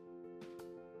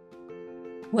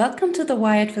Welcome to the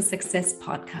Wired for Success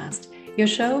podcast, your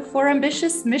show for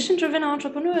ambitious, mission-driven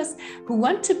entrepreneurs who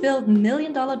want to build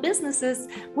million-dollar businesses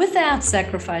without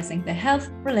sacrificing their health,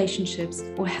 relationships,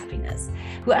 or happiness,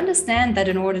 who understand that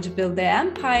in order to build their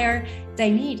empire,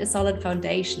 they need a solid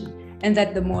foundation, and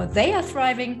that the more they are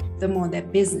thriving, the more their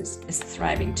business is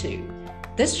thriving too.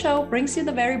 This show brings you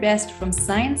the very best from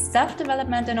science,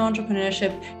 self-development, and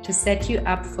entrepreneurship to set you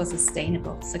up for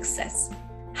sustainable success.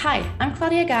 Hi, I'm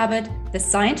Claudia Garbett, the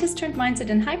scientist turned mindset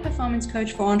and high performance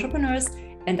coach for entrepreneurs,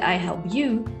 and I help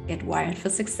you get wired for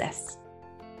success.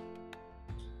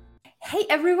 Hey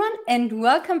everyone, and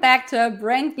welcome back to a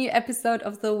brand new episode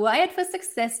of the Wired for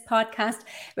Success podcast,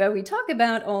 where we talk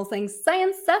about all things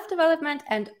science, self-development,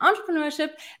 and entrepreneurship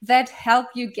that help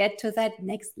you get to that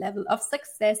next level of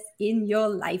success in your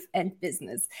life and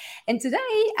business. And today,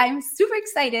 I'm super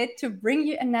excited to bring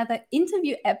you another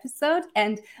interview episode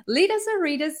and Leaders or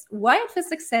Readers Wired for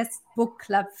Success book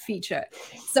club feature.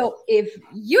 So if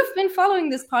you've been following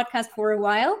this podcast for a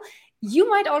while, you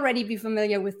might already be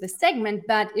familiar with this segment,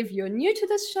 but if you're new to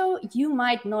this show, you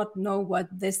might not know what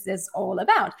this is all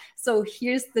about. So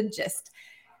here's the gist.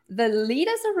 The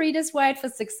Leaders or Readers Wired for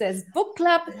Success book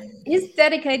club is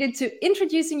dedicated to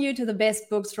introducing you to the best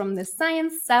books from the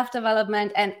science,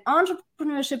 self-development, and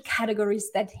entrepreneurship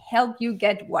categories that help you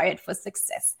get wired for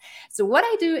success. So what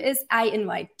I do is I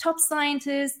invite top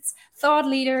scientists, thought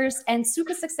leaders, and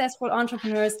super successful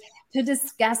entrepreneurs to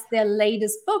discuss their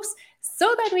latest books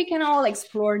so that we can all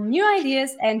explore new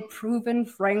ideas and proven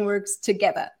frameworks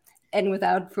together. And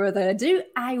without further ado,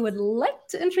 I would like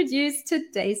to introduce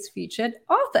today's featured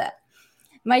author.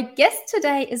 My guest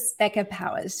today is Becca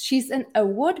Powers. She's an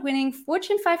award-winning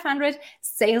Fortune 500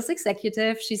 sales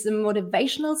executive. She's a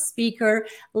motivational speaker,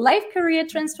 life career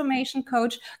transformation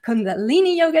coach,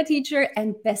 Kundalini yoga teacher,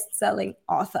 and best-selling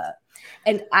author.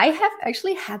 And I have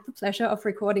actually had the pleasure of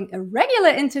recording a regular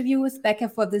interview with Becca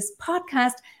for this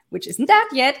podcast, which isn't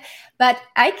out yet, but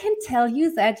I can tell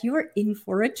you that you're in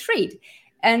for a treat.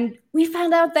 And we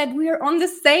found out that we are on the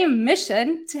same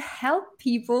mission to help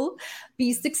people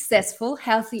be successful,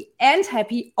 healthy, and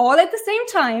happy all at the same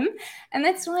time. And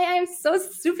that's why I'm so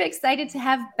super excited to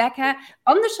have Becca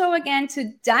on the show again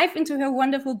to dive into her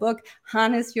wonderful book,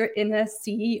 Harness Your Inner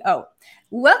CEO.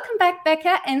 Welcome back,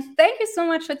 Becca, and thank you so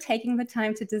much for taking the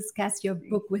time to discuss your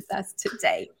book with us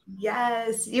today.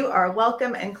 Yes, you are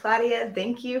welcome. And Claudia,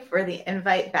 thank you for the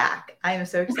invite back. I am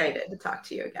so excited to talk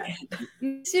to you again.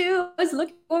 Me too. I was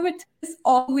looking forward to this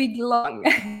all week long.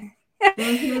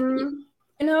 You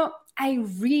know, I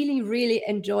really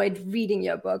enjoyed reading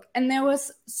your book, and there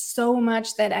was so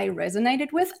much that I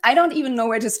resonated with. I don't even know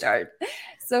where to start.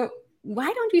 So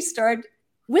why don't we start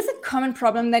with a common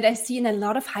problem that I see in a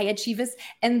lot of high achievers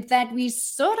and that we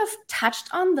sort of touched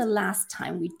on the last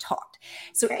time we talked.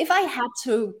 So if I had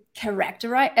to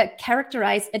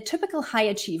characterize a typical high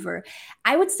achiever,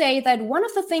 I would say that one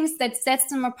of the things that sets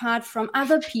them apart from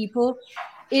other people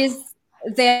is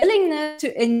their willingness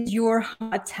to endure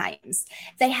hard times.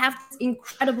 They have this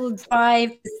incredible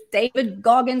drive, this David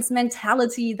Goggins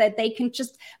mentality that they can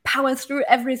just power through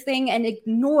everything and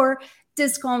ignore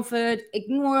discomfort,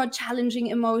 ignore challenging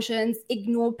emotions,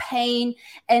 ignore pain,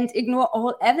 and ignore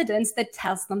all evidence that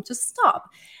tells them to stop.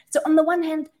 So on the one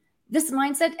hand, this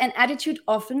mindset and attitude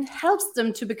often helps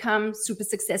them to become super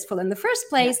successful in the first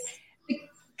place,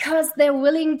 because they're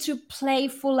willing to play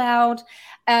full out.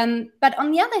 But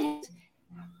on the other hand,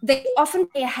 they often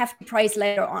pay a hefty price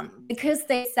later on because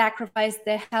they sacrifice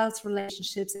their health,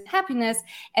 relationships, and happiness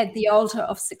at the altar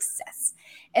of success.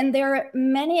 And there are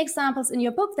many examples in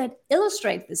your book that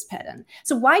illustrate this pattern.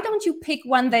 So why don't you pick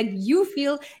one that you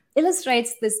feel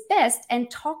illustrates this best and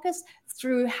talk us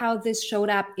through how this showed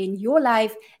up in your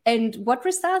life and what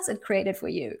results it created for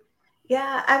you?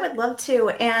 Yeah, I would love to.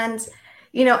 And,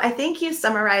 you know, I think you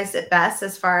summarized it best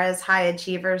as far as high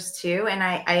achievers too. And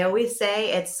I always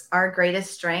say it's our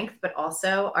greatest strength, but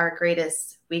also our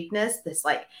greatest weakness, this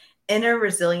like inner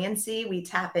resiliency we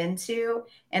tap into.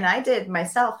 And I did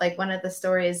myself, like one of the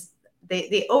stories,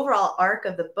 the overall arc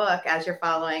of the book, as you're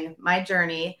following my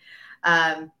journey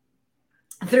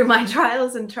through my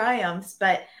trials and triumphs.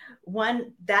 But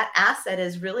that asset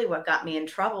is really what got me in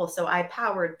trouble. So I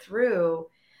powered through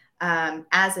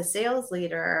as a sales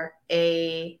leader,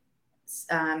 a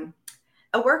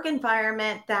work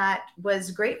environment that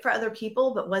was great for other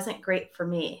people, but wasn't great for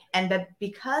me. And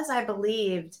because I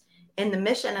believed in the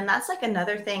mission, and that's like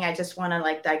another thing I just want to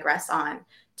like digress on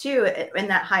too, in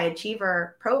that high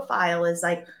achiever profile is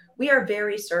like, we are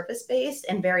very surface based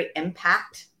and very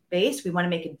impact based. We want to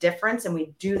make a difference. And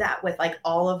we do that with like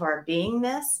all of our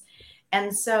beingness.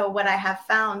 And so what I have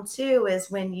found too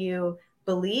is when you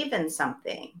believe in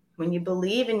something, when you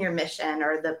believe in your mission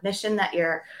or the mission that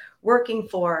you're working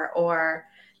for, or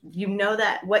you know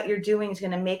that what you're doing is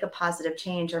going to make a positive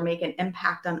change or make an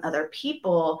impact on other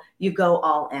people, you go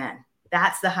all in.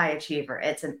 That's the high achiever.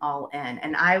 It's an all in.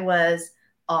 And I was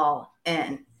all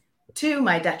in to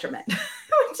my detriment,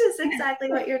 which is exactly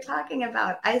what you're talking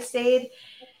about. I stayed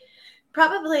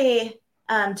probably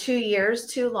 2 years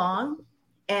too long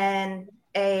in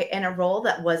a role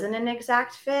that wasn't an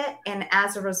exact fit. And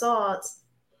as a result,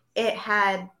 it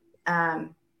had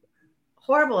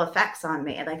horrible effects on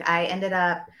me. Like I ended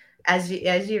up, as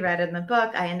you read in the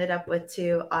book, I ended up with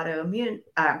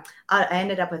I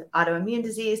ended up with autoimmune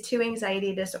disease, 2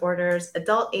 anxiety disorders,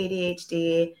 adult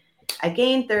ADHD. I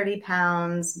gained 30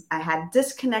 pounds. I had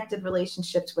disconnected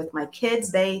relationships with my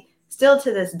kids. They still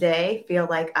to this day feel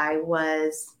like I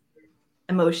was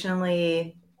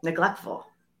emotionally neglectful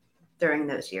during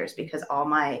those years because all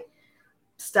my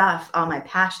stuff, all my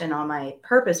passion, all my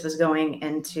purpose was going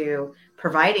into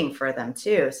providing for them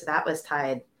too. So that was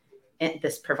tied in,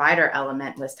 this provider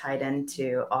element was tied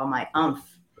into all my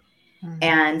umph.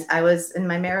 And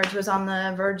my marriage was on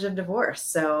the verge of divorce.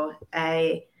 So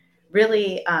I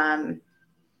really,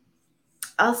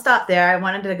 I'll stop there. I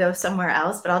wanted to go somewhere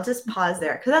else, but I'll just pause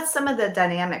there because that's some of the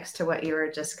dynamics to what you were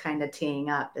just kind of teeing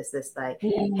up is this like,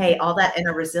 hey, all that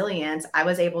inner resilience. I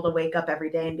was able to wake up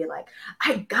every day and be like,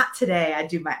 I got today. I'd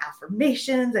do my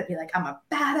affirmations. I'd be like, I'm a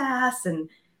badass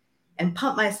and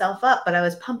pump myself up. But I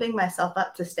was pumping myself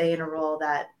up to stay in a role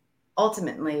that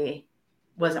ultimately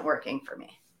wasn't working for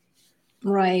me.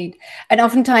 Right. And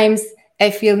oftentimes I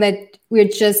feel that we're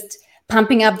just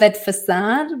pumping up that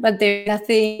facade, but there's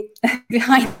nothing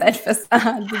behind that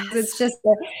facade. Yes. It's just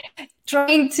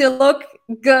trying to look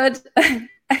good.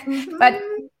 But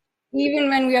even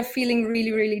when we are feeling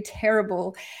really, really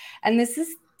terrible, and this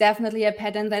is definitely a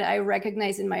pattern that I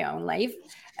recognize in my own life.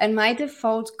 And my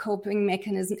default coping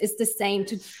mechanism is the same,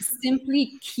 to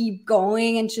simply keep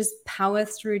going and just power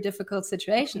through difficult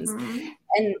situations.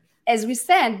 And as we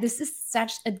said, this is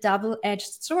such a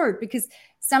double-edged sword because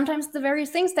sometimes the very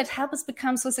things that help us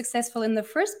become so successful in the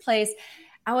first place,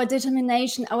 our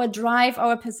determination, our drive,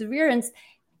 our perseverance,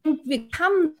 can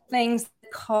become things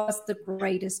that cause the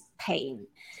greatest pain.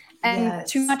 And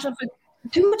yes. too much of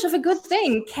a good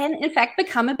thing can in fact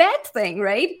become a bad thing,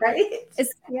 right? Right.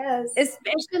 Yes.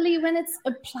 Especially when it's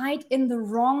applied in the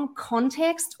wrong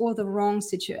context or the wrong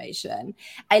situation.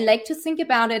 I like to think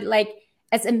about it like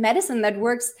as a medicine that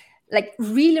works like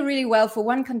really, really well for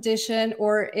one condition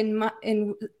or in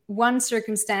one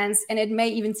circumstance, and it may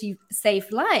even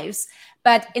save lives.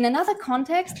 But in another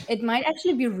context, it might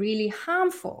actually be really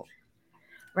harmful.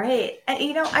 Right.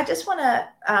 And, I just want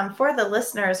to, for the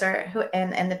listeners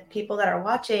and the people that are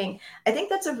watching, I think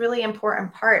that's a really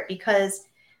important part because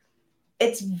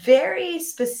it's very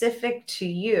specific to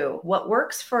you. What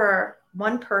works for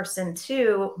one person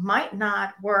too might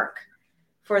not work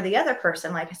for the other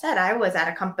person. Like I said, I was at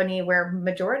a company where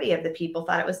majority of the people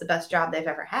thought it was the best job they've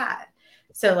ever had.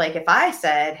 So like if I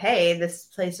said, hey, this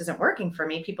place isn't working for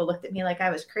me, people looked at me like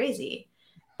I was crazy.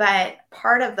 But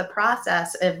part of the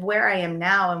process of where I am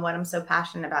now and what I'm so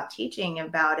passionate about teaching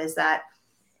about is that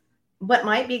what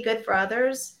might be good for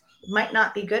others might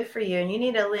not be good for you. And you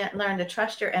need to learn to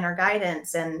trust your inner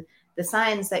guidance and the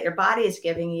signs that your body is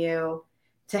giving you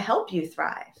to help you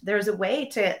thrive. There's a way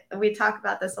we talk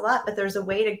about this a lot, but there's a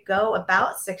way to go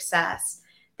about success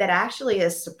that actually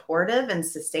is supportive and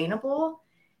sustainable.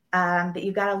 But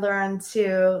you got to learn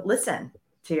to listen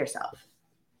to yourself.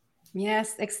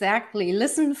 Yes, exactly.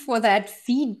 Listen for that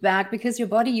feedback because your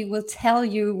body will tell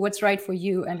you what's right for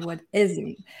you and what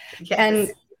isn't. Yes.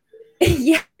 And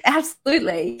yeah,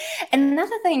 absolutely. And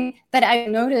another thing that I've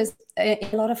noticed in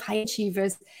a lot of high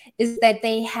achievers is that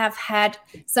they have had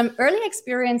some early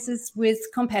experiences with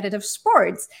competitive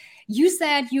sports. You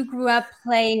said you grew up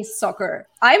playing soccer.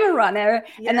 I'm a runner.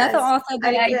 Yes, another author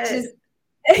that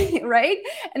right?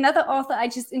 Another author I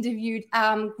just interviewed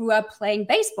grew up playing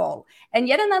baseball. And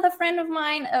yet another friend of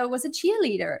mine was a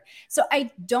cheerleader. So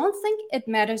I don't think it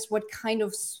matters what kind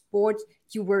of sport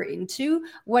you were into.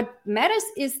 What matters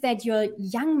is that your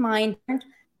young mind,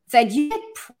 that you get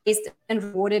praised and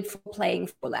rewarded for playing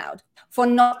full out, for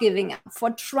not giving up,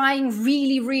 for trying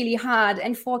really, really hard,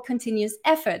 and for continuous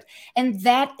effort. And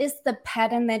that is the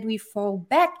pattern that we fall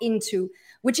back into,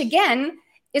 which again,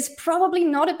 is probably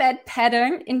not a bad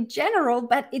pattern in general,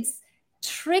 but it's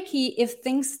tricky if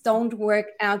things don't work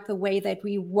out the way that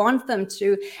we want them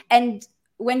to. And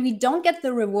when we don't get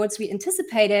the rewards we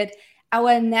anticipated,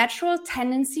 our natural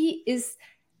tendency is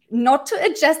not to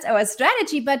adjust our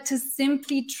strategy, but to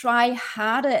simply try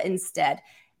harder instead.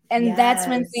 And that's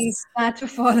when Yes. things start to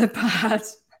fall apart.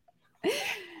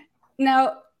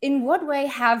 Now, in what way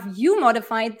have you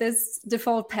modified this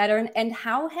default pattern, and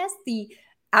how has the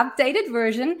updated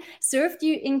version served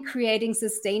you in creating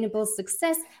sustainable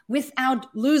success without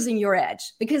losing your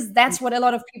edge? Because that's what a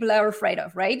lot of people are afraid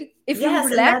of, right? If we Yes,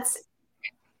 and relax, that's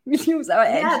we lose our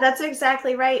yeah, edge. that's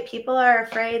exactly right. People are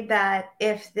afraid that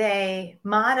if they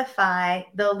modify,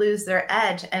 they'll lose their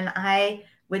edge. And I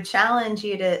would challenge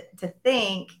you to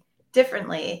think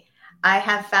differently. I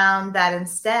have found that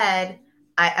instead,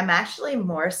 I am actually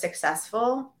more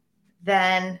successful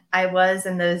than I was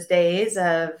in those days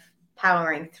of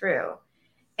powering through.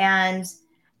 And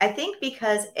I think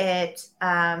because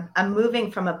I'm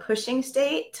moving from a pushing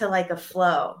state to like a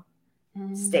flow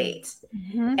state.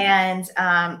 Mm-hmm.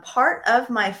 And part of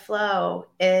my flow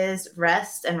is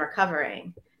rest and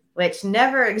recovering, which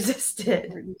never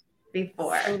existed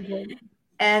before. So good.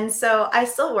 And so I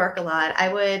still work a lot.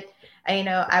 I would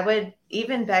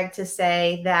even beg to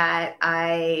say that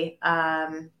I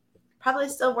probably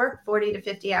still work 40 to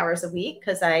 50 hours a week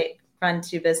because I run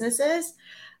two businesses,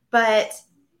 but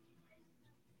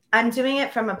I'm doing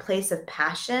it from a place of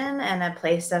passion and a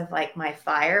place of like my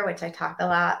fire, which I talk a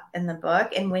lot in the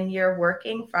book. And when you're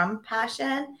working from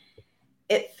passion,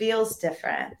 it feels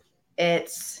different.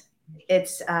 It's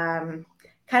kind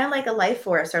of like a life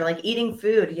force or like eating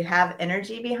food. You have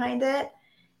energy behind it.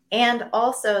 And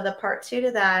also the part two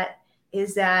to that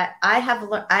is that I've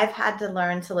had to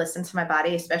learn to listen to my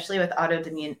body, especially with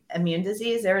autoimmune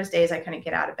disease. There was days I couldn't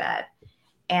get out of bed.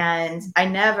 And I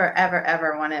never, ever,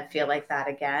 ever want to feel like that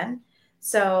again.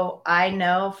 So I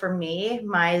know for me,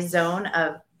 my zone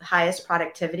of highest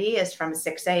productivity is from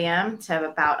 6 a.m. to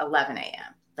about 11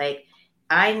 a.m. Like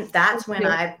that's when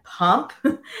I pump.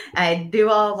 I do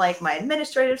all like my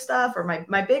administrative stuff or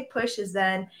my big push is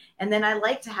then. And then I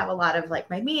like to have a lot of like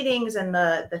my meetings and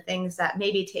the things that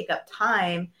maybe take up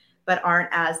time, but aren't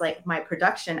as like my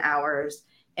production hours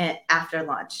after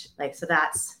lunch. Like, so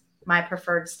that's my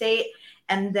preferred state.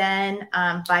 And then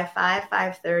by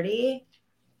 5:30,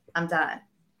 I'm done.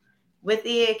 With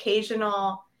the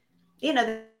occasional,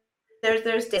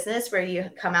 there's business where you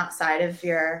come outside of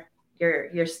your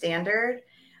standard.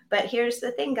 But here's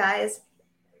the thing, guys,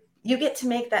 you get to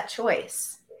make that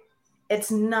choice. It's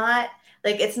not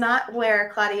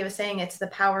where Claudia was saying it's the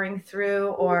powering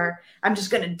through or I'm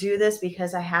just going to do this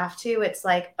because I have to. It's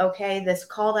like, okay, this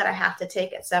call that I have to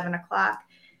take at 7:00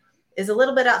 is a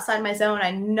little bit outside my zone.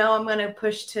 I know I'm going to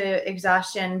push to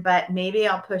exhaustion, but maybe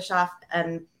I'll push off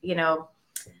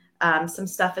some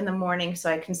stuff in the morning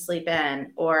so I can sleep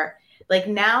in. Or like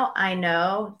now I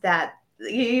know that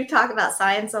you talk about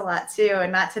science a lot too,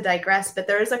 and not to digress, but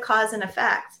there is a cause and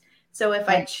effect. So if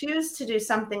I choose to do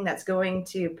something that's going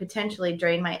to potentially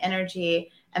drain my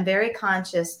energy, I'm very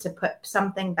conscious to put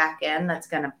something back in that's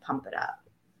going to pump it up.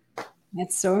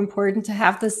 It's so important to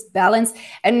have this balance.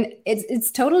 And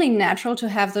it's totally natural to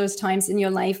have those times in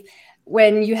your life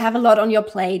when you have a lot on your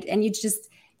plate and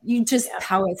you just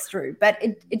power through. But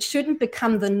it shouldn't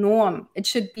become the norm. It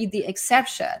should be the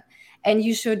exception. And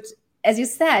you should, as you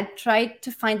said, try to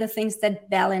find the things that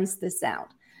balance this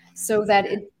out so that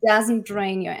it doesn't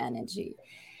drain your energy.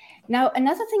 Now,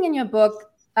 another thing in your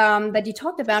book that you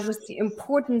talked about was the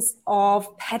importance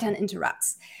of pattern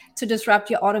interrupts to disrupt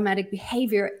your automatic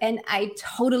behavior. And I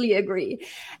totally agree.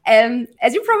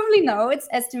 As you probably know, it's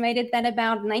estimated that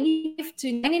about 90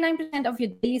 to 99% of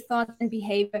your daily thoughts and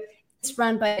behavior is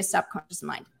run by your subconscious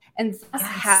mind. And thus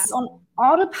has on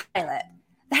autopilot.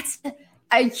 That's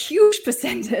a huge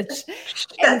percentage.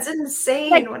 That's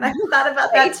insane. When I thought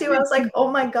about that too, I was like, oh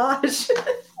my gosh.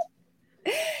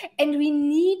 And we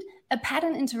need a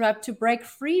pattern interrupt to break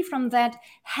free from that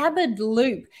habit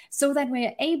loop so that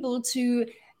we're able to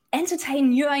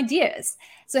entertain new ideas.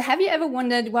 So have you ever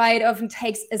wondered why it often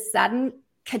takes a sudden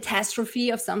catastrophe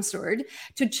of some sort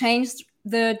to change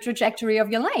the trajectory of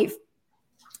your life?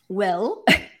 Well,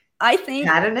 I think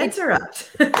pattern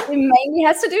interrupt. It mainly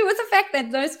has to do with the fact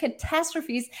that those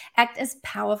catastrophes act as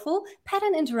powerful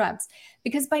pattern interrupts,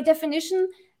 because by definition,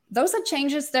 those are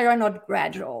changes that are not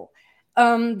gradual.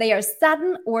 They are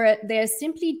sudden or they're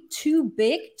simply too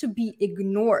big to be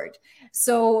ignored.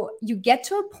 So you get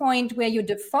to a point where your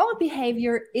default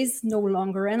behavior is no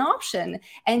longer an option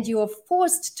and you are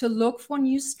forced to look for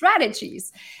new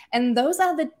strategies. And those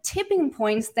are the tipping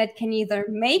points that can either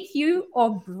make you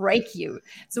or break you.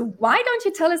 So why don't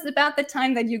you tell us about the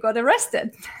time that you got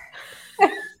arrested?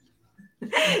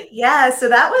 Yeah, so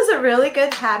that was a really good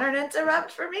pattern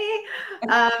interrupt for me.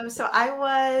 So I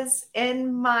was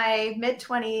in my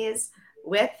mid-20s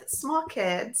with small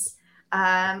kids.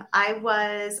 I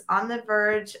was on the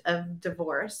verge of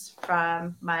divorce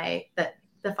from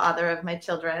the father of my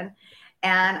children,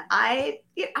 and I'm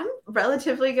a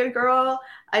relatively good girl.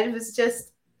 I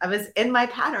was in my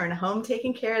pattern, home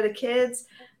taking care of the kids.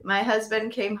 My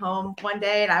husband came home one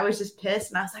day, and I was just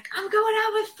pissed, and I was like, I'm going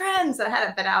out with friends. I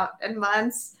hadn't been out in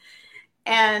months,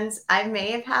 and I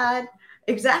may have had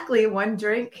exactly one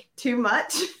drink too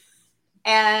much.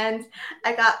 And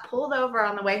I got pulled over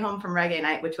on the way home from reggae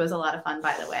night, which was a lot of fun,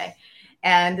 by the way.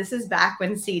 And this is back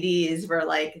when CDs were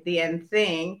like the end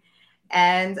thing.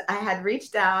 And I had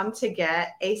reached down to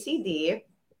get a CD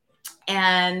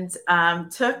and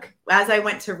as I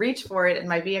went to reach for it in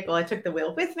my vehicle, I took the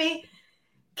wheel with me,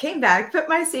 came back, put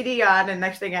my CD on, and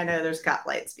next thing I know, there's cop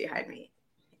lights behind me.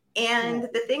 And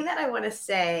the thing that I want to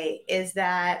say is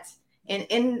that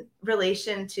in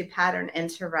relation to pattern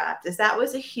interrupt is that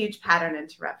was a huge pattern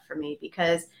interrupt for me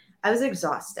because I was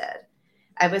exhausted.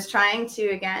 I was trying to,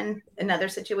 again, another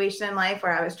situation in life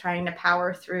where I was trying to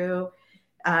power through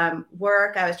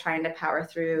work. I was trying to power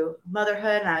through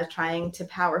motherhood, and I was trying to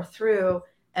power through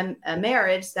a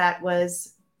marriage that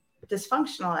was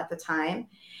dysfunctional at the time.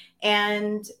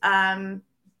 And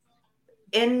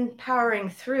in powering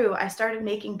through, I started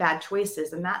making bad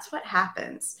choices, and that's what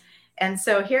happens. And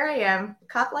so here I am,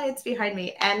 cop lights behind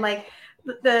me. And like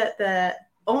the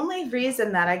only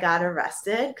reason that I got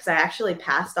arrested, because I actually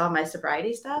passed all my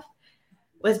sobriety stuff,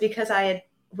 was because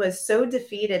was so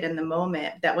defeated in the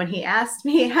moment that when he asked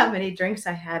me how many drinks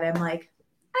I had, I'm like,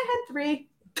 I had 3.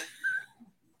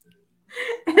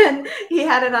 And he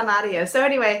had it on audio. So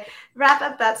anyway, wrap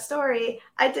up that story.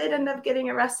 I did end up getting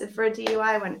arrested for a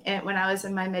DUI when I was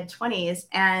in my mid-20s,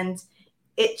 and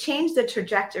it changed the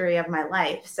trajectory of my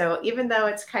life. So even though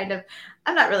it's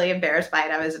I'm not really embarrassed by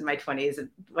it. I was in my 20s and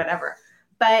whatever,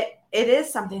 but it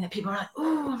is something that people are like,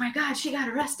 oh my God, she got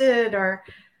arrested.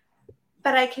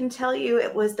 But I can tell you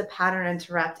it was the pattern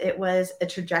interrupt. It was a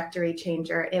trajectory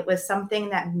changer. It was something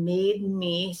that made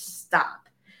me stop.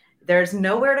 There's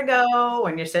nowhere to go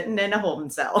when you're sitting in a holding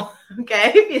cell,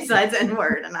 okay, besides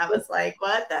N-word. And I was like,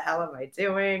 what the hell am I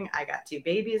doing? I got 2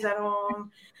 babies at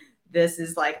home. This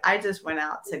is like, I just went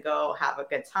out to go have a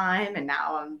good time, and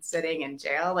now I'm sitting in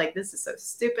jail. Like, this is so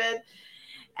stupid.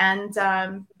 And,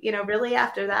 really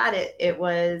after that,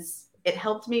 it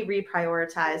helped me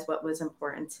reprioritize what was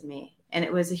important to me. And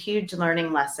it was a huge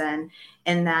learning lesson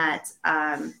in that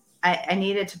I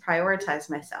needed to prioritize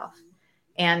myself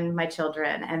and my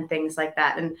children and things like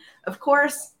that. And of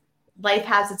course, life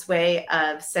has its way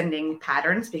of sending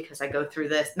patterns, because I go through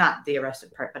this, not the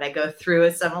arrested part, but I go through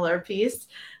a similar piece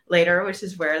later, which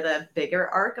is where the bigger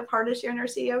arc of Hardest Year Inner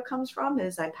CEO comes from,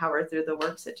 is I power through the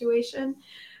work situation.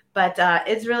 But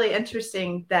it's really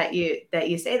interesting that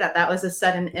you say that was a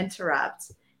sudden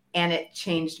interrupt, and it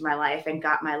changed my life and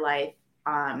got my life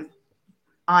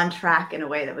on track in a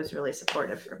way that was really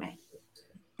supportive for me.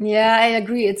 Yeah, I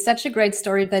agree. It's such a great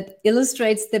story that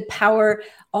illustrates the power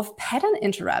of pattern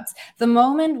interrupts. The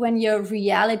moment when your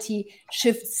reality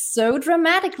shifts so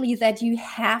dramatically that you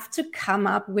have to come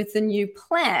up with a new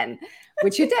plan,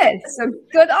 which you did. So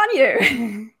good on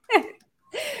you.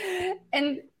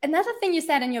 And another thing you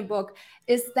said in your book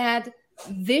is that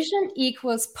vision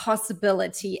equals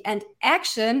possibility and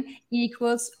action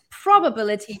equals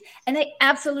probability. And I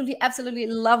absolutely, absolutely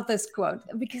love this quote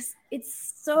because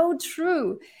it's so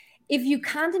true. If you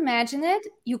can't imagine it,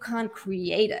 you can't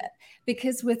create it.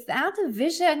 Because without a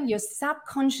vision, your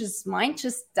subconscious mind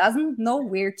just doesn't know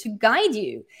where to guide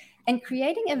you. And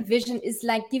creating a vision is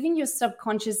like giving your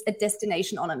subconscious a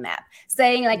destination on a map,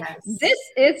 saying like, yes, this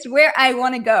is where I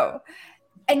want to go.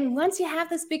 And once you have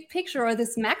this big picture or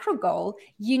this macro goal,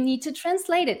 you need to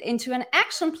translate it into an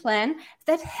action plan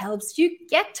that helps you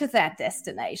get to that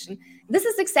destination. This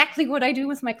is exactly what I do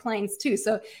with my clients too.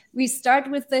 So we start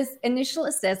with this initial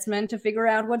assessment to figure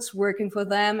out what's working for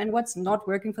them and what's not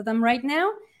working for them right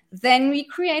now. Then we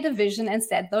create a vision and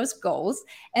set those goals.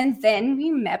 And then we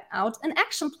map out an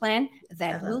action plan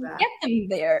that will get them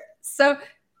there. So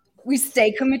we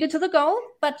stay committed to the goal,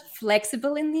 but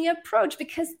flexible in the approach,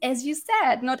 because as you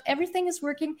said, not everything is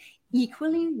working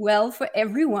equally well for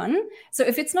everyone. So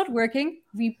if it's not working,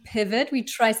 we pivot, we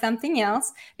try something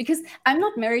else, because I'm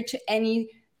not married to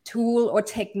any tool or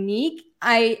technique.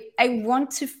 I want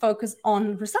to focus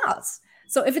on results.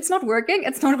 So if it's not working,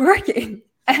 it's not working.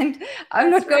 And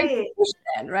I'm not going to push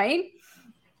that, right?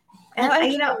 And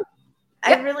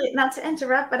I really, not to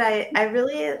interrupt, but I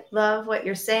really love what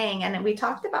you're saying. And we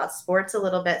talked about sports a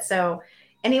little bit. So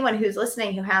anyone who's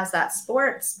listening who has that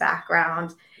sports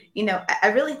background,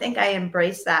 I really think I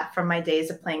embraced that from my days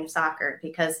of playing soccer,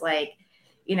 because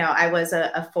I was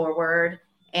a forward,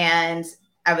 and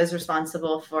I was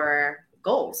responsible for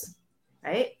goals,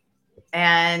 right?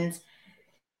 And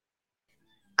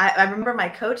I remember my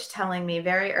coach telling me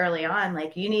very early on,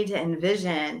 like, you need to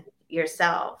envision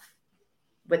yourself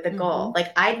with the goal.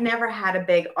 Like, I'd never had a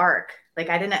big arc. Like,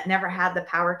 I didn't never had the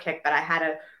power kick, but I had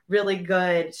a really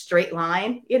good straight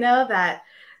line, that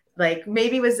like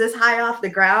maybe was this high off the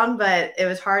ground, but it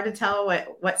was hard to tell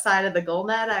what side of the goal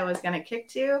net I was going to kick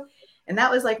to. And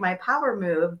that was like my power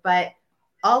move. But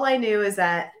all I knew is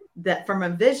that from a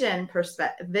vision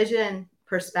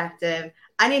perspective,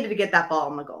 I needed to get that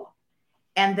ball in the goal.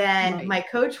 And then my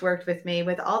coach worked with me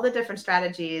with all the different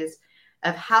strategies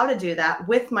of how to do that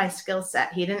with my skill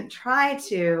set. He didn't try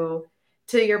to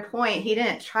your point, he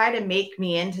didn't try to make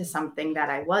me into something that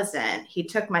I wasn't. He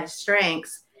took my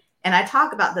strengths, and I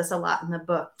talk about this a lot in the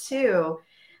book too.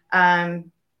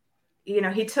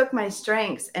 He took my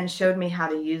strengths and showed me how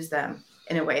to use them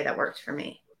in a way that worked for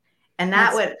me. And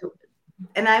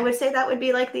I would say that would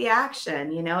be like the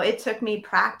action. It took me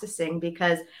practicing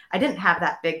because I didn't have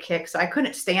that big kick. So I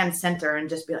couldn't stand center and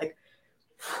just be like,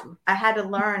 I had to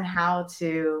learn how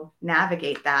to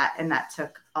navigate that. And that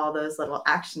took all those little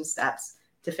action steps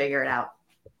to figure it out.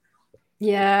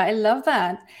 Yeah, I love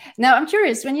that. Now, I'm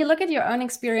curious, when you look at your own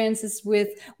experiences with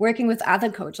working with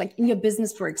other coaches, like in your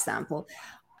business, for example,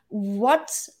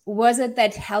 what was it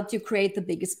that helped you create the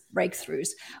biggest breakthroughs?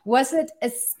 Was it a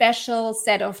special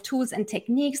set of tools and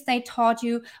techniques they taught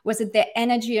you? Was it their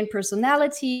energy and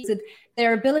personality? Was it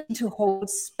their ability to hold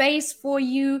space for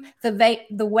you,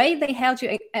 the way they held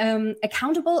you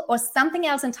accountable, or something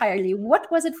else entirely?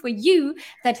 What was it for you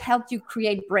that helped you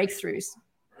create breakthroughs?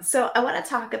 So I want to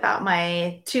talk about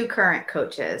my two current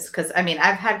coaches, because I've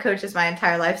had coaches my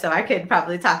entire life, so I could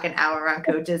probably talk an hour on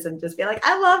coaches and just be like,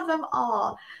 I love them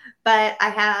all. But I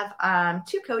have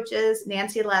two coaches,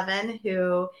 Nancy Levin,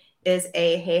 who is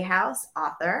a Hay House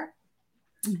author.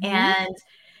 And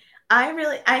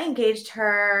I engaged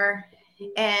her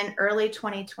in early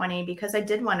 2020 because I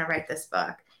did want to write this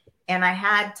book. And I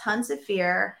had tons of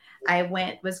fear. I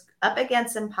was up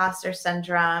against imposter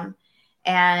syndrome.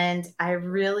 And I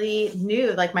really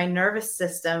knew, like, my nervous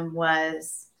system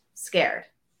was scared.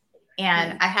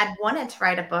 And I had wanted to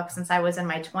write a book since I was in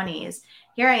my 20s.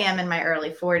 Here I am in my early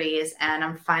 40s, and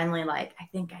I'm finally like, I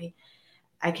think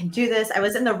I can do this. I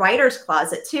was in the writer's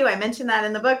closet too. I mentioned that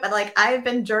in the book, but like, I've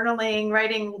been journaling,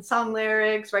 writing song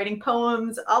lyrics, writing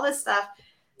poems, all this stuff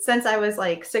since I was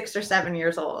like 6 or 7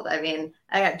 years old. I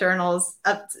got journals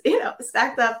up,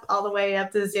 stacked up all the way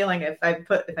up to the ceiling if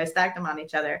I stacked them on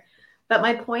each other. But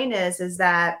my point is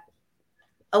that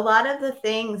a lot of the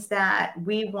things that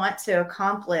we want to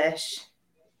accomplish,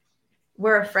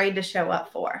 we're afraid to show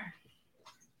up for.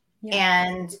 Yeah.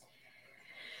 And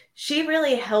she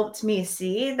really helped me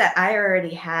see that I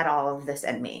already had all of this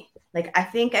in me. Like, I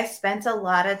think I spent a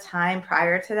lot of time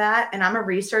prior to that. And I'm a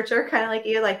researcher, kind of like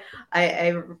you. Like,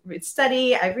 I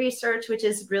study, I research, which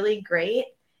is really great,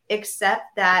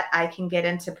 except that I can get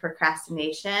into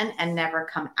procrastination and never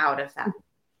come out of that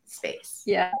space.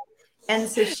 Yeah. And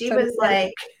so she was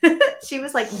like,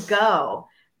 go,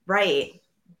 write,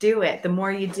 do it. The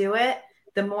more you do it,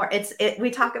 the more we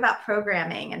talk about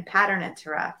programming and pattern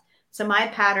interrupt. So my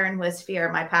pattern was fear.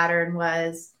 My pattern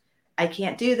was, I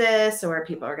can't do this, or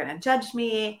people are going to judge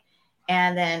me.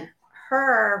 And then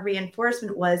her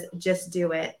reinforcement was, just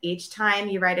do it. Each time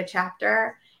you write a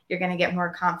chapter, you're going to get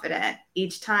more confident.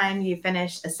 Each time you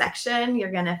finish a section,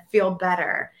 you're going to feel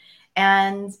better.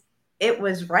 And it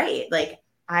was right. Like,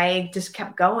 I just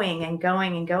kept going and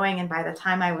going and going. And by the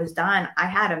time I was done, I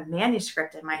had a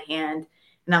manuscript in my hand,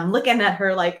 and I'm looking at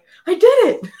her like, I did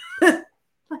it.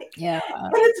 Like, yeah,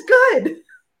 and it's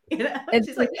good.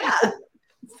 She's like, yeah,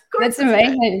 that's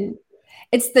amazing.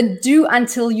 It's the do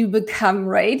until you become,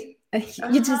 right?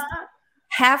 You just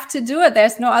have to do it.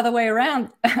 There's no other way around.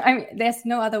 There's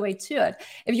no other way to it.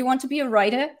 If you want to be a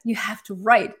writer, you have to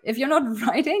write. If you're not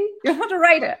writing, you're not a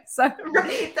writer. So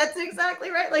right, that's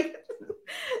exactly right. Like,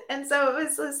 and so it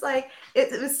was just like,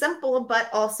 it was simple, but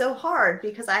also hard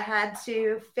because I had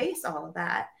to face all of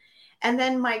that. And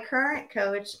then my current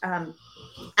coach,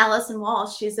 Allison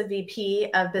Walsh, she's a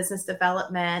VP of business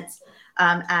development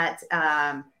at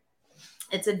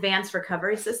it's Advanced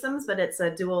Recovery Systems, but it's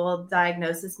a dual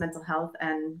diagnosis, mental health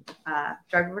and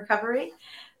drug recovery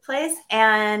place.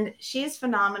 And she's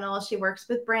phenomenal. She works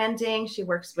with branding. She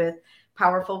works with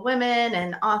powerful women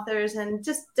and authors and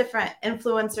just different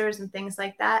influencers and things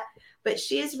like that. But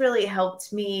she's really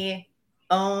helped me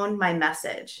own my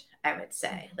message, I would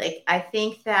say. Like, I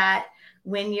think that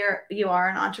when you are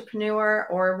an entrepreneur,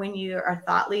 or when you are a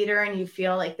thought leader and you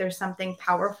feel like there's something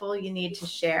powerful you need to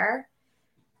share,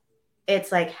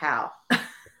 it's like, how?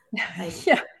 Like,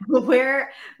 Yeah.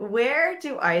 where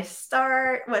do I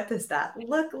start? What does that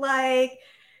look like?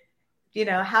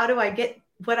 How do I get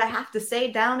what I have to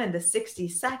say down into 60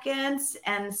 seconds?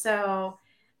 And so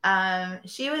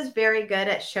she was very good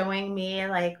at showing me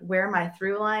like where my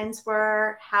through lines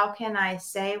were. How can I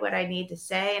say what I need to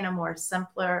say in a more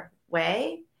simpler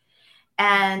way?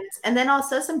 And then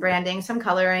also some branding, some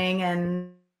coloring,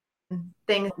 and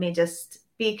things me just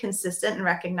be consistent and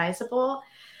recognizable.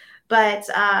 But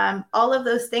all of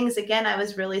those things, again, I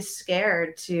was really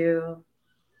scared to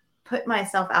put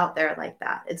myself out there like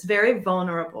that. It's very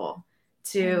vulnerable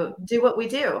to do what we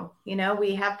do.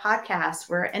 We have podcasts,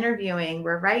 we're interviewing,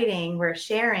 we're writing, we're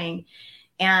sharing,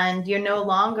 and you no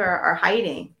longer are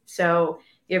hiding. So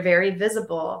you're very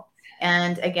visible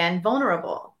and, again,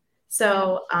 vulnerable.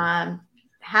 So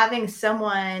having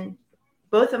someone,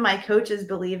 both of my coaches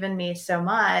believe in me so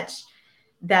much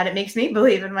that it makes me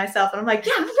believe in myself. And I'm like,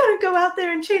 yeah, I'm going to go out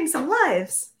there and change some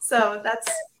lives. So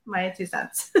that's my 2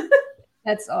 cents.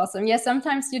 That's awesome. Yeah,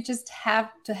 sometimes you just have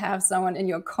to have someone in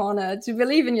your corner to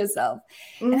believe in yourself.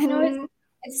 And I know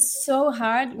it's so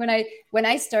hard. When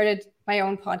I started my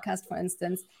own podcast, for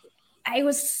instance, I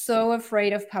was so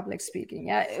afraid of public speaking.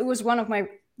 Yeah, it was one of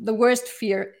the worst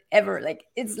fear ever. Like,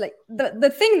 it's like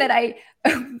the thing that I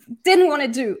didn't want to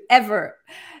do ever.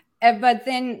 But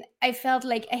then I felt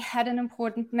like I had an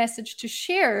important message to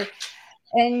share.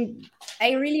 And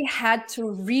I really had to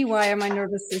rewire my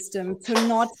nervous system to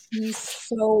not be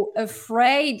so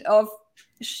afraid of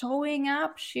showing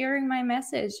up, sharing my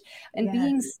message, and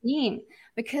being seen,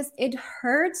 because it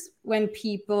hurts when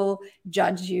people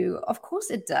judge you. Of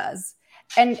course it does.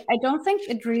 And I don't think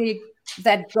it really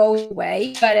that goes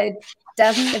away, but it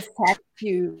doesn't affect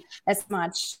you as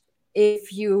much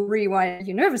if you rewire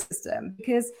your nervous system,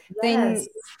 because then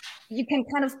you can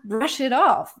kind of brush it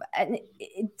off and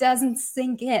it doesn't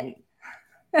sink in.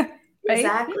 Right?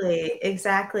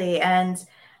 Exactly. And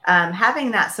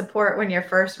having that support when you're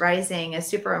first rising is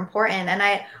super important. And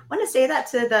I want to say that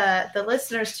to the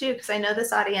listeners too, because I know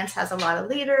this audience has a lot of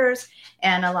leaders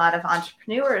and a lot of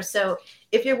entrepreneurs. So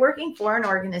if you're working for an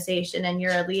organization and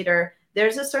you're a leader,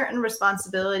 there's a certain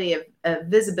responsibility of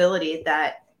visibility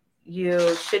that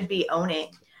you should be owning.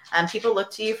 People look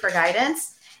to you for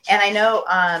guidance. And I know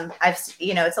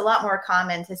it's a lot more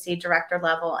common to see director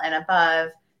level and above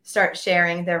start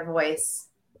sharing their voice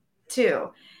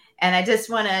too. And I just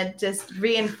want to just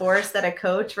reinforce that a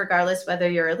coach, regardless whether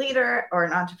you're a leader or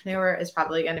an entrepreneur, is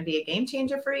probably going to be a game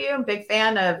changer for you. I'm a big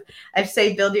fan of, I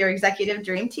say, build your executive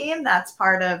dream team. That's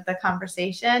part of the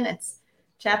conversation. It's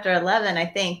chapter 11, I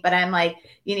think. But I'm like,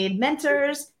 you need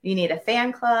mentors. You need a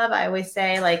fan club. I always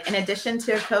say, like, in addition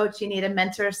to a coach, you need a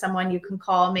mentor, someone you can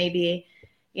call maybe,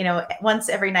 once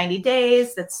every 90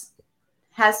 days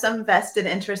has some vested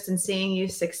interest in seeing you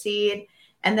succeed.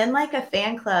 And then like a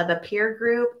fan club, a peer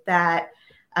group that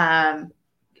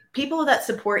people that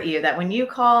support you, that when you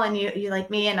call and you like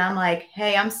me and I'm like,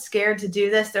 hey, I'm scared to do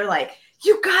this. They're like,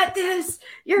 you got this.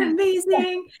 You're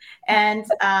amazing. And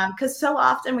because so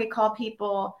often we call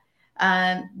people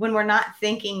when we're not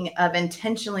thinking of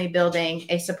intentionally building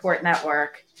a support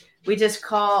network, we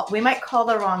might call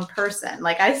the wrong person.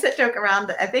 Like I joke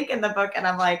around, I think in the book, and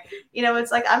I'm like,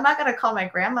 it's like, I'm not going to call my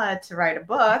grandma to write a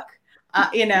book.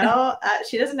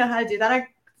 She doesn't know how to do that.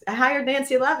 I hired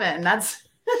Nancy Levin. That's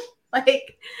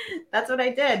that's what I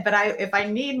did. But if I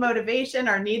need motivation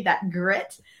or need that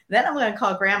grit, then I'm going to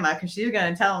call grandma because she's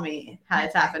going to tell me how to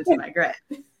tap into my grit.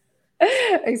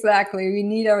 Exactly. We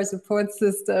need our support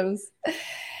systems.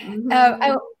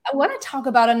 I want to talk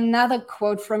about another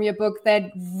quote from your book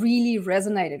that really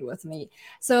resonated with me.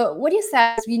 So what you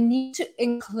said is we need to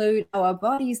include our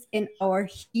bodies in our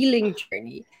healing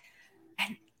journey.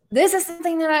 And this is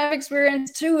something that I've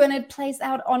experienced too, and it plays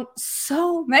out on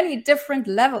so many different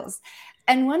levels.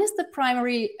 And one is the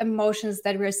primary emotions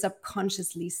that we're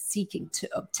subconsciously seeking to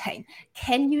obtain.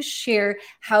 Can you share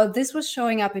how this was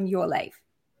showing up in your life?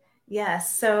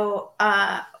 Yes. So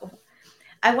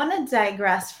I want to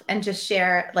digress and just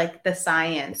share like the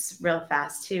science real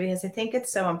fast too, because I think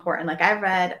it's so important. Like I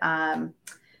read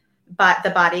but The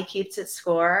Body Keeps Its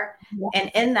Score.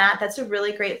 And in that's a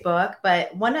really great book.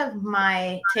 But one of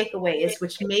my takeaways,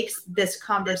 which makes this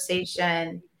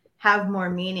conversation have more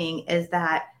meaning, is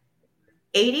that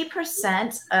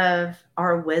 80% of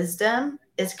our wisdom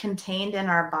is contained in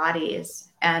our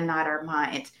bodies and not our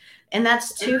mind. And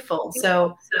that's twofold.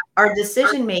 So our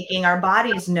decision making, our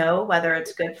bodies know whether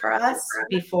it's good for us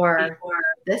before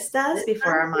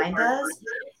our mind does.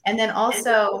 And then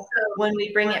also when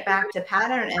we bring it back to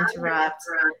pattern interrupt,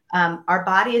 our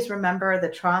bodies remember the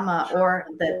trauma or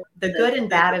the good and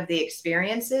bad of the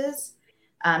experiences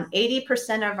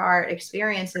 80% of our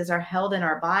experiences are held in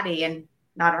our body and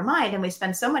not our mind. And we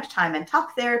spend so much time in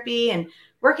talk therapy and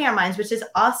working our minds, which is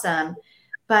awesome.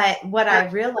 But what I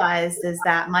realized is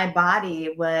that my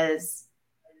body was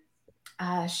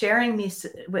sharing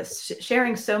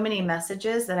so many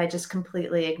messages that I just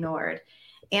completely ignored.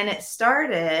 And it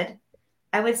started,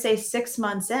 I would say 6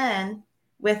 months in,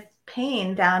 with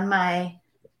pain down my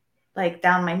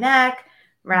neck,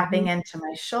 wrapping into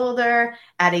my shoulder.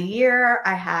 At a year,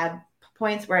 I had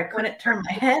points where I couldn't turn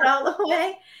my head all the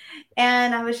way.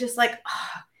 And I was just like,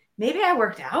 oh, maybe I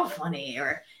worked out funny,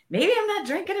 or maybe I'm not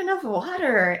drinking enough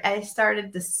water. I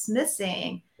started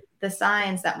dismissing the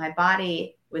signs that my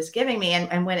body was giving me,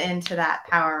 and went into that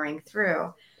powering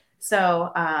through.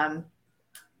 So,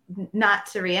 not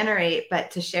to reiterate,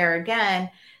 but to share again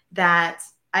that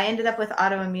I ended up with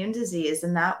autoimmune disease,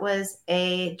 and that was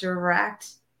a direct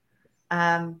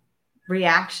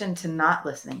reaction to not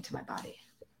listening to my body.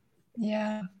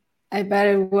 Yeah, I bet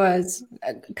it was.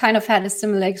 I kind of had a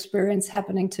similar experience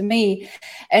happening to me.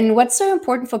 And what's so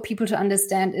important for people to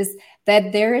understand is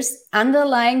that there is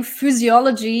underlying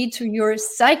physiology to your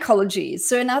psychology.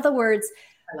 So in other words,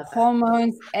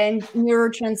 hormones and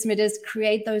neurotransmitters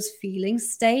create those feeling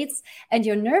states, and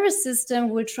your nervous system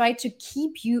will try to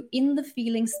keep you in the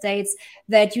feeling states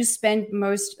that you spend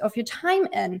most of your time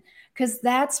in, because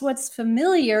that's what's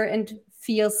familiar and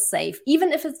feels safe,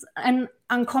 even if it's an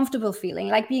uncomfortable feeling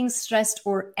like being stressed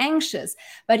or anxious.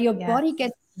 But your body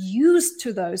gets used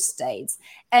to those states,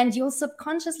 and you'll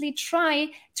subconsciously try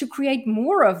to create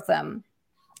more of them.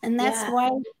 And that's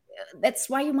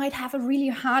why you might have a really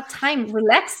hard time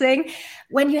relaxing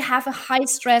when you have a high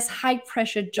stress, high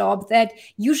pressure job that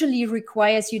usually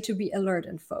requires you to be alert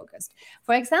and focused.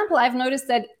 For example, I've noticed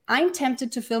that I'm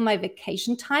tempted to fill my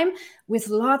vacation time with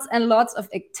lots and lots of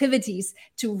activities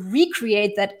to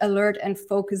recreate that alert and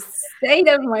focused state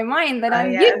of my mind that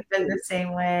I'm used to. I've been the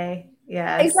same way.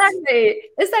 Yes. Exactly.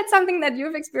 Is that something that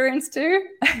you've experienced too?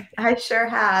 I sure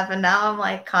have. And now I'm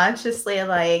like consciously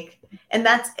like, and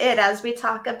that's it. As we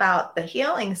talk about the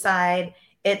healing side,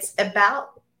 it's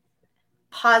about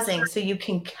pausing so you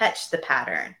can catch the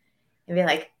pattern and be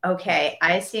like, okay,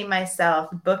 I see myself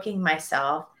booking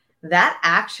myself. That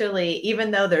actually,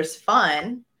 even though there's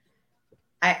fun,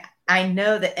 I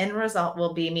know the end result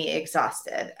will be me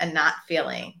exhausted and not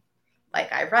feeling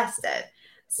like I rested.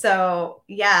 So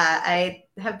yeah, I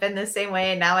have been the same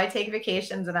way. And now I take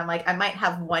vacations, and I'm like, I might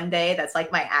have one day that's like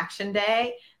my action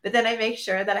day, but then I make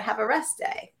sure that I have a rest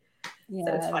day. Yeah,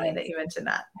 so it's funny that you mentioned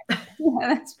that. Yeah,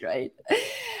 that's great.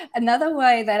 Another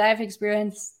way that I've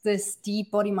experienced this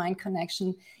deep body-mind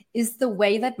connection is the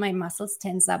way that my muscles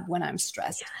tense up when I'm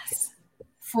stressed. Yes.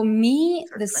 For me,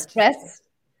 the stress,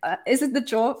 is it the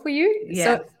jaw for you? Yeah.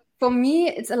 So for me,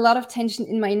 it's a lot of tension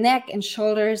in my neck and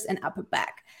shoulders and upper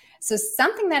back. So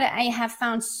something that I have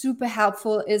found super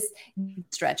helpful is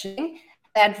stretching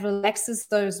that relaxes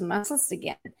those muscles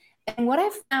again. And what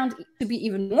I've found to be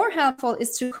even more helpful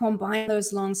is to combine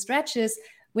those long stretches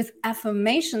with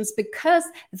affirmations, because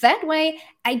that way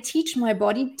I teach my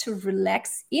body to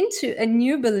relax into a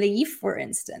new belief, for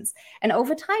instance. And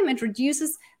over time, it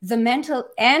reduces the mental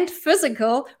and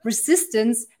physical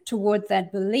resistance toward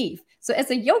that belief. So as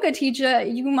a yoga teacher,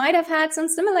 you might have had some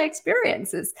similar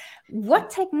experiences. What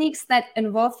techniques that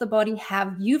involve the body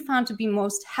have you found to be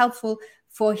most helpful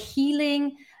for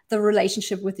healing the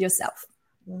relationship with yourself?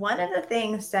 One of the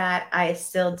things that I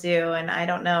still do, and I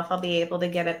don't know if I'll be able to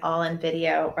get it all in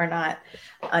video or not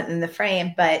in the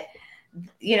frame, but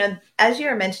you know, as you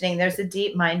were mentioning, there's a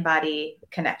deep mind-body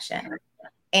connection.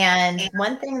 And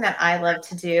one thing that I love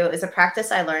to do is a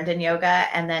practice I learned in yoga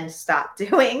and then stopped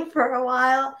doing for a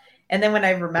while. And then when I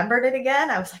remembered it again,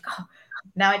 I was like, oh,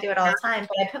 now I do it all the time.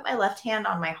 But I put my left hand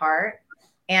on my heart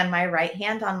and my right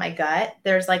hand on my gut.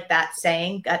 There's like that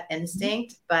saying, gut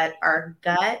instinct, but our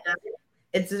gut,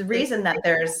 it's the reason that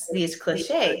there's these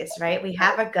cliches, right? We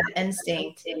have a gut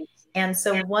instinct. And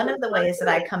so one of the ways that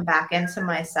I come back into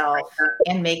myself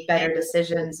and make better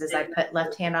decisions is I put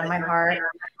left hand on my heart,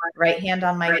 right hand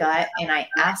on my gut, and I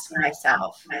ask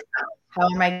myself, how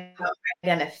am I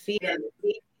going to feel?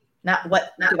 Not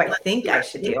what do I think I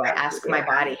should do? I ask my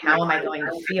body, how am I going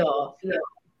to feel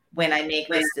when I make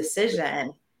this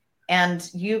decision? And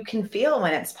you can feel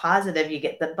when it's positive, you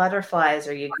get the butterflies,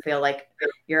 or you feel like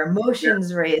your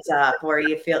emotions raise up, or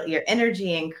you feel your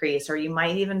energy increase, or you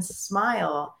might even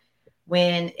smile.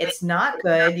 When it's not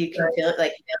good, you can feel it.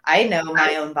 Like, I know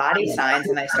my own body signs,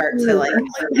 and I start to like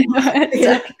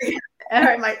or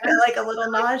I might feel like a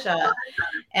little nausea.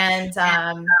 And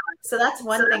so that's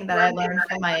one thing that I learned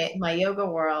from my yoga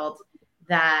world,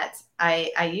 that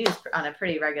I use on a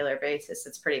pretty regular basis.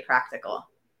 It's pretty practical.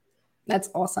 That's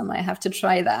awesome. I have to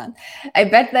try that. I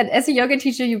bet that as a yoga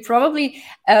teacher, you probably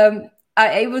are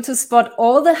able to spot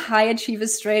all the high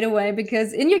achievers straight away,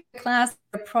 because in your class,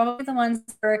 they're probably the ones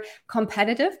that are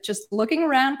competitive, just looking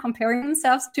around, comparing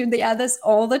themselves to the others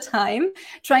all the time,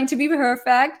 trying to be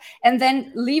perfect, and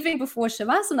then leaving before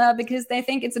Shavasana because they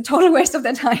think it's a total waste of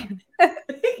their time.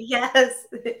 Yes,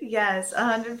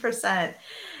 100%.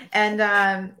 And,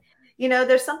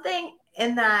 there's something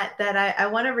in that I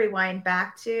want to rewind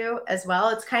back to as well.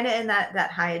 It's kind of in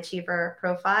that high achiever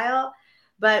profile.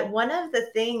 But one of the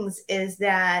things is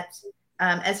that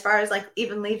as far as like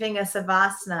even leaving a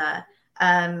Savasana,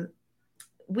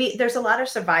 there's a lot of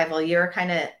survival. You're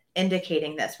kind of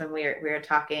indicating this when we were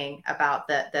talking about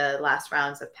the last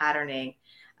rounds of patterning.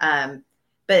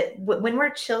 But when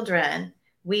we're children,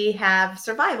 we have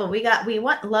survival. We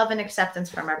want love and acceptance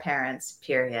from our parents,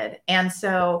 period. And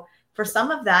so for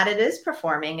some of that, it is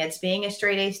performing. It's being a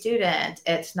straight A student.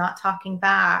 It's not talking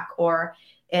back, or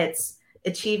it's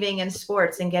achieving in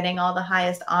sports and getting all the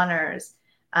highest honors.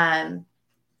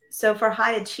 So for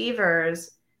high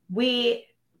achievers, we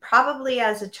probably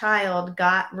as a child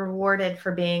got rewarded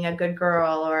for being a good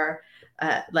girl or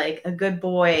like a good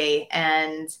boy.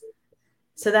 And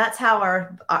so that's how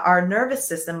our nervous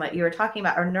system, what you were talking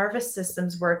about, our nervous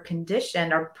systems were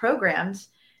conditioned or programmed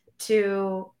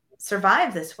to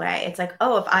survive this way. It's like,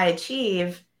 oh, if I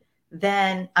achieve,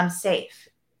 then I'm safe,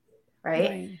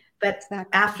 right? But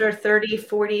exactly. After 30,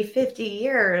 40, 50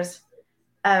 years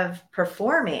of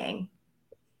performing,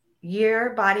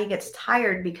 your body gets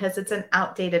tired because it's an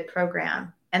outdated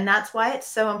program. And that's why it's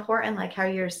so important, like how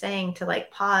you're saying, to like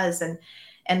pause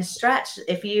and stretch.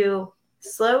 If you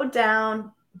slow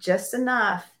down just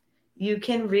enough, you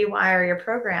can rewire your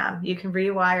program. You can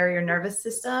rewire your nervous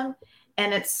system.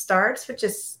 And it starts with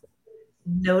just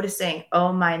noticing,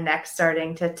 oh, my neck's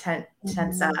starting to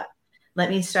tense up. Let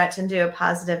me stretch and do a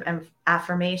positive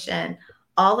affirmation.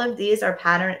 All of these are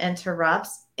pattern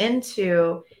interrupts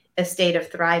into a state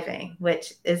of thriving,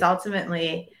 which is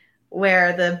ultimately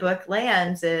where the book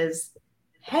lands is,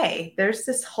 hey, there's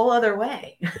this whole other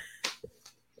way.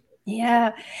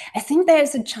 Yeah, I think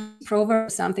there's a Chinese proverb or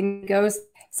something that goes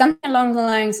something along the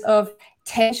lines of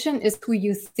tension is who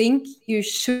you think you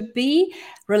should be,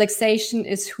 relaxation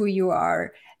is who you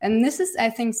are. And this is, I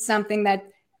think, something that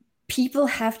people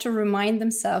have to remind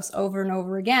themselves over and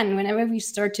over again. Whenever we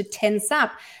start to tense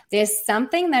up, there's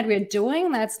something that we're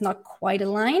doing that's not quite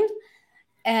aligned.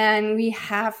 And we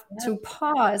have to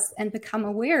pause and become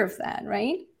aware of that,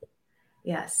 right?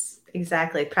 Yes,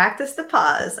 exactly. Practice the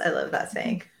pause. I love that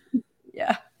saying.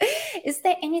 Yeah. Is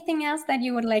there anything else that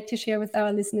you would like to share with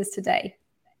our listeners today?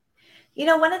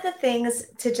 One of the things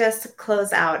to just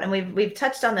close out, and we've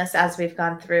touched on this as we've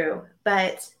gone through,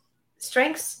 but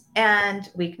strengths and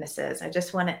weaknesses, I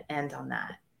just want to end on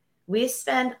that. We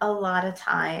spend a lot of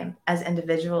time as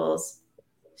individuals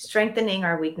strengthening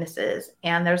our weaknesses,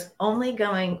 and we're only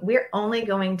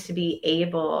going to be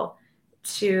able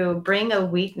to bring a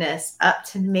weakness up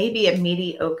to maybe a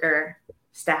mediocre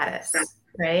status,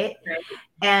 right?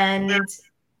 And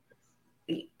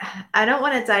I don't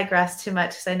want to digress too much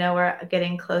because I know we're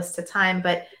getting close to time,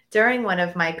 but during one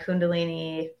of my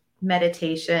Kundalini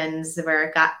meditations where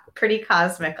it got pretty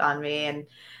cosmic on me,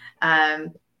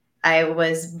 and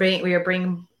we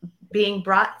were being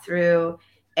brought through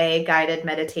a guided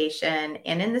meditation.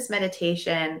 And in this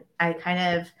meditation, I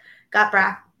kind of got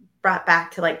brought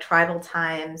back to like tribal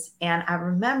times. And I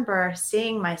remember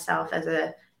seeing myself as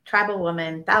a tribal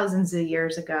woman thousands of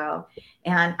years ago.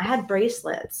 And I had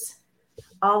bracelets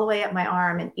all the way up my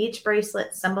arm, and each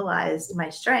bracelet symbolized my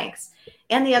strengths.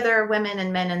 And the other women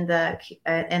and men in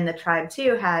the tribe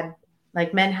too had,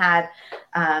 like, men had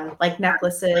like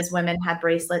necklaces, women had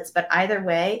bracelets, but either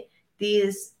way,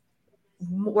 these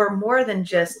were more than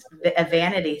just a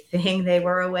vanity thing. They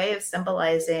were a way of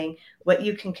symbolizing what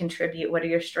you can contribute, what are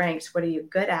your strengths, what are you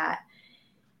good at.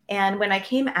 And when I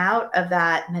came out of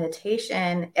that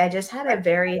meditation, I just had a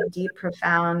very deep,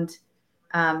 profound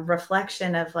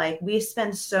reflection of like, we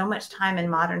spend so much time in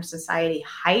modern society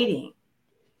hiding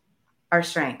our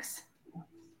strengths.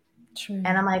 True.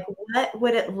 And I'm like, what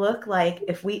would it look like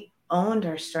if we owned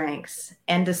our strengths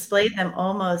and displayed them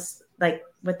almost like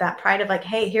with that pride of like,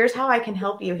 hey, here's how I can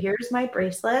help you. Here's my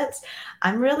bracelets.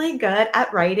 I'm really good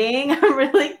at writing. I'm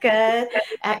really good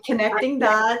at connecting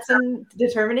dots and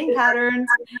determining patterns.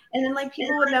 And then like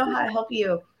people would know how to help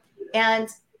you. And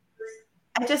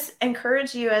I just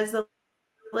encourage you as the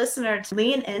listener to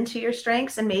lean into your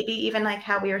strengths, and maybe even like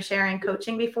how we were sharing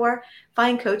coaching before,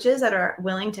 find coaches that are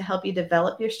willing to help you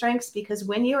develop your strengths, because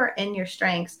when you are in your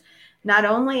strengths, not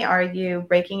only are you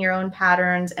breaking your own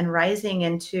patterns and rising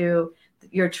into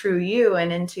your true you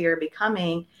and into your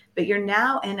becoming, but you're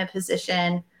now in a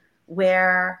position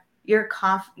where your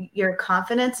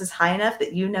confidence is high enough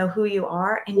that you know who you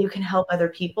are and you can help other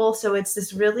people. So it's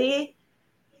this really,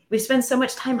 we spend so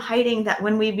much time hiding that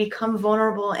when we become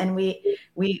vulnerable and we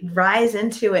rise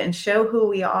into it and show who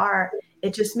we are,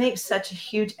 it just makes such a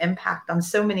huge impact on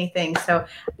so many things. So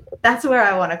that's where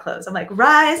I want to close. I'm like,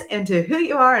 rise into who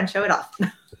you are and show it off.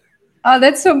 Oh,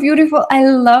 that's so beautiful. I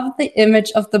love the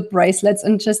image of the bracelets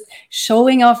and just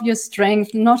showing off your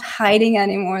strength, not hiding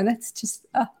anymore. That's just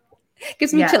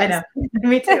gives me chills. I know.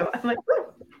 Me too. I'm like, woo.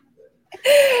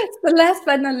 So last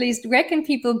but not least, where can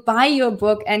people buy your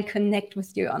book and connect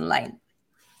with you online?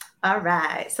 All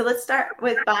right. So let's start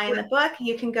with buying the book.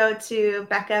 You can go to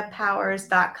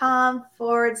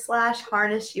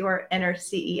beccapowers.com/harness your inner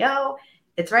CEO.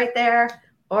 It's right there,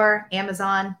 or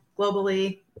Amazon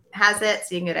globally has it.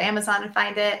 So you can go to Amazon and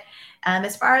find it.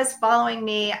 As far as following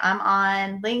me, I'm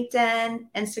on LinkedIn,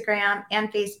 Instagram,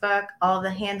 and Facebook. All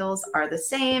the handles are the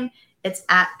same. It's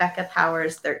at Becca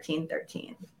Powers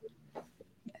 1313.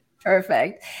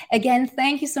 Perfect. Again,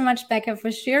 thank you so much, Becca,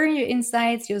 for sharing your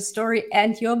insights, your story,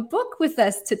 and your book with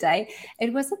us today.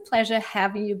 It was a pleasure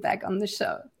having you back on the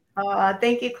show. Oh,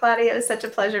 thank you, Claudia. It was such a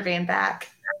pleasure being back.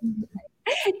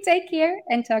 Take care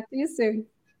and talk to you soon.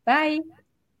 Bye.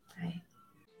 Bye.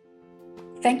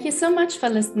 Thank you so much for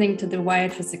listening to the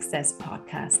Wired for Success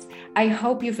podcast. I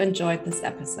hope you've enjoyed this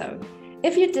episode.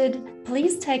 If you did,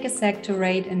 please take a sec to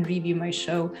rate and review my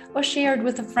show or share it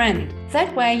with a friend.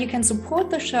 That way you can support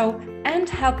the show and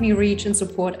help me reach and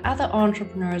support other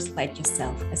entrepreneurs like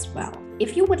yourself as well.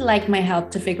 If you would like my help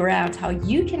to figure out how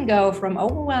you can go from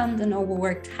overwhelmed and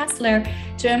overworked hustler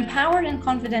to empowered and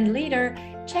confident leader,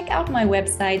 check out my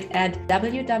website at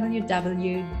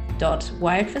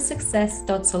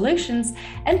www.wiredforsuccess.solutions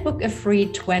and book a free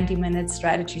 20-minute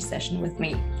strategy session with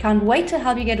me. Can't wait to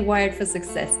help you get wired for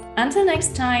success. Until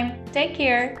next time, take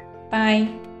care.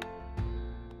 Bye.